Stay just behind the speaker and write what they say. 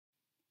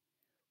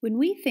When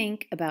we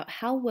think about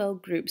how well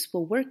groups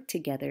will work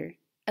together,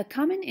 a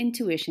common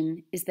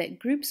intuition is that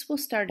groups will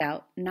start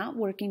out not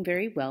working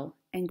very well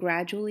and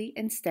gradually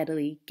and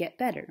steadily get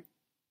better.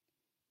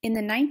 In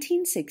the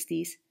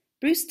 1960s,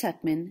 Bruce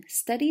Tuckman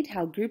studied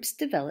how groups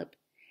develop,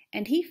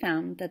 and he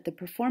found that the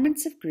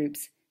performance of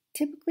groups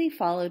typically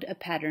followed a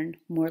pattern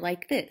more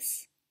like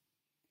this.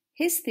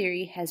 His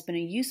theory has been a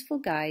useful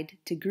guide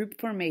to group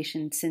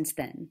formation since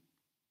then.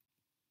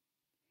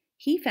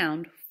 He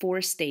found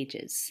 4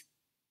 stages.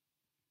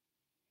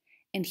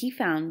 And he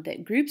found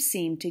that groups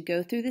seem to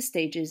go through the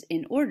stages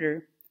in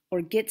order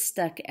or get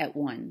stuck at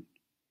one.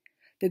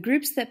 The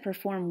groups that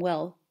perform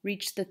well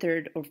reach the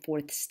 3rd or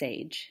 4th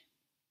stage.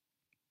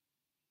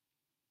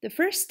 The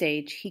first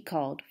stage he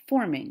called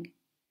forming.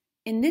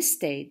 In this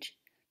stage,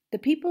 the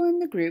people in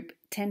the group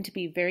tend to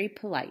be very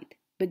polite,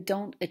 but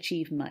don't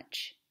achieve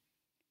much.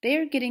 They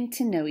are getting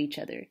to know each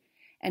other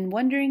and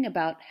wondering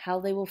about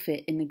how they will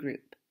fit in the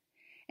group,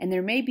 and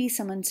there may be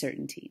some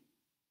uncertainty.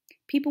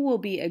 People will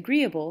be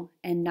agreeable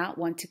and not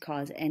want to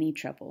cause any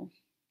trouble.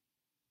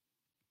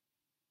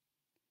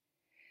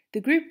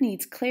 The group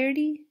needs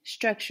clarity,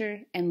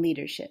 structure, and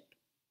leadership.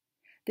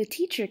 The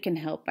teacher can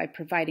help by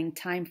providing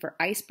time for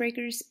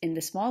icebreakers in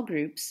the small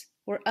groups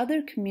or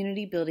other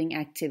community building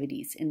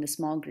activities in the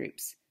small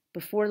groups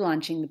before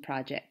launching the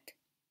project.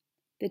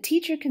 The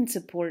teacher can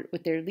support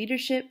with their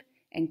leadership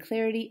and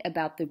clarity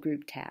about the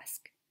group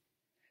task.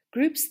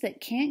 Groups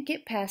that can't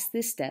get past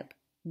this step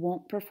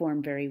won't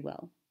perform very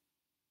well.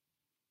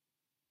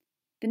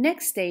 The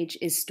next stage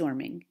is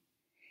storming.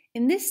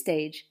 In this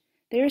stage,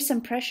 there is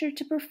some pressure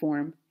to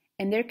perform,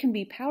 and there can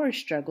be power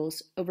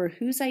struggles over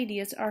whose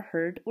ideas are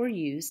heard or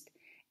used,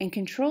 and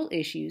control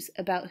issues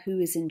about who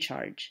is in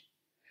charge.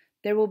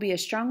 There will be a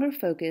stronger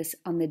focus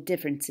on the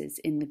differences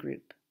in the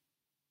group.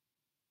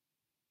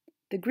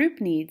 The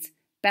group needs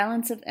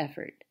balance of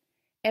effort,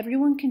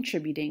 everyone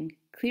contributing,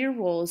 clear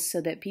roles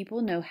so that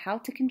people know how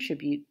to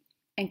contribute,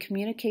 and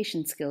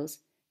communication skills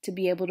to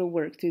be able to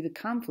work through the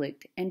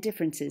conflict and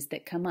differences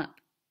that come up.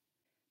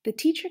 The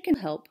teacher can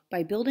help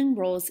by building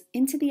roles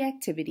into the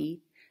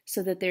activity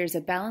so that there is a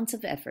balance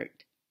of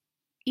effort.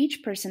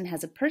 Each person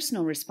has a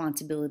personal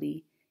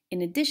responsibility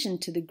in addition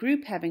to the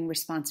group having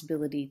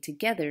responsibility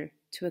together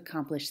to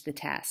accomplish the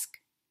task.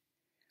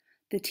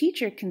 The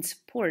teacher can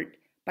support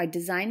by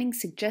designing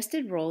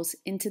suggested roles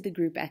into the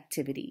group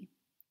activity.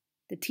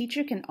 The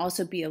teacher can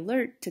also be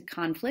alert to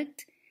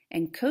conflict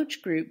and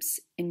coach groups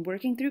in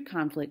working through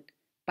conflict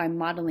by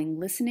modeling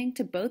listening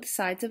to both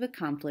sides of a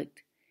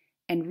conflict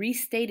and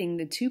restating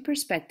the 2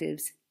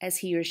 perspectives as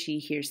he or she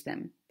hears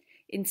them,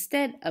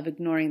 instead of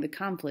ignoring the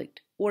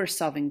conflict or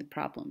solving the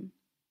problem.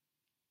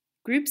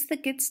 Groups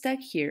that get stuck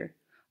here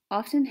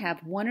often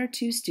have 1 or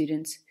 2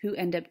 students who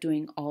end up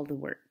doing all the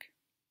work.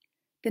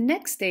 The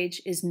next stage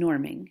is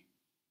norming.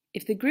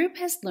 If the group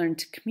has learned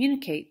to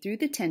communicate through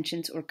the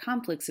tensions or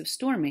conflicts of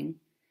storming,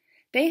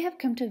 they have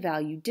come to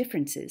value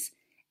differences,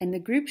 and the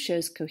group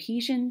shows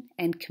cohesion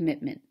and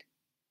commitment.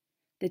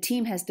 The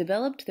team has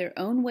developed their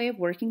own way of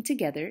working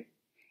together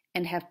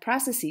and have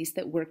processes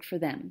that work for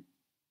them.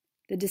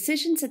 The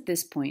decisions at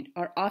this point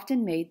are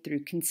often made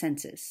through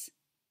consensus.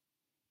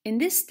 In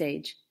this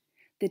stage,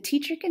 the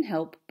teacher can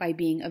help by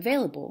being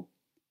available,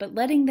 but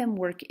letting them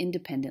work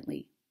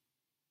independently.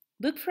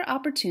 Look for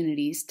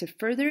opportunities to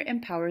further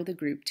empower the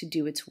group to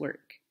do its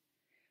work.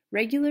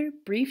 Regular,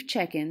 brief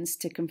check-ins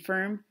to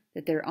confirm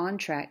that they're on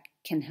track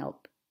can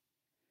help.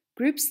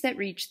 Groups that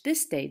reach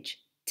this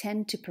stage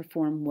tend to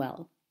perform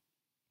well.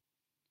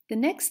 The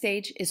next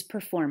stage is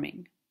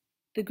performing.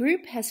 The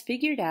group has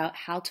figured out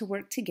how to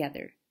work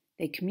together.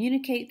 They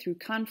communicate through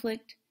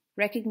conflict,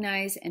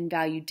 recognize and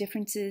value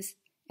differences,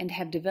 and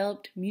have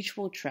developed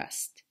mutual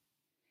trust.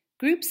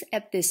 Groups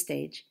at this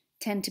stage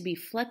tend to be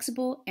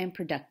flexible and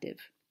productive.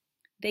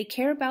 They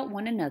care about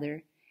one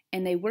another,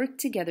 and they work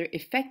together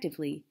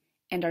effectively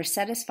and are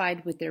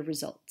satisfied with their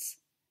results.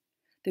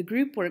 The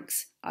group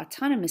works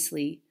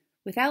autonomously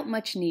without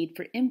much need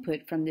for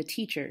input from the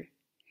teacher,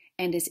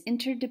 and is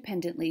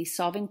interdependently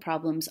solving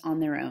problems on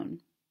their own.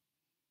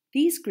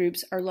 These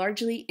groups are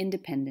largely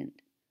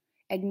independent,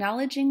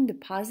 acknowledging the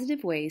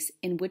positive ways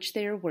in which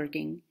they are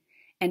working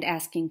and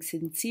asking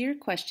sincere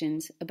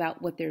questions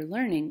about what they're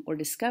learning or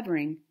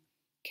discovering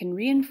can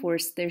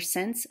reinforce their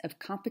sense of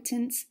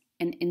competence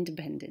and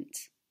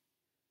independence.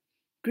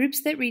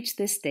 Groups that reach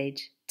this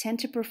stage tend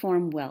to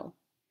perform well,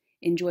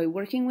 enjoy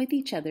working with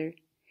each other,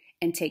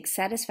 and take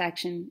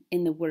satisfaction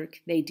in the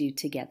work they do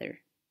together.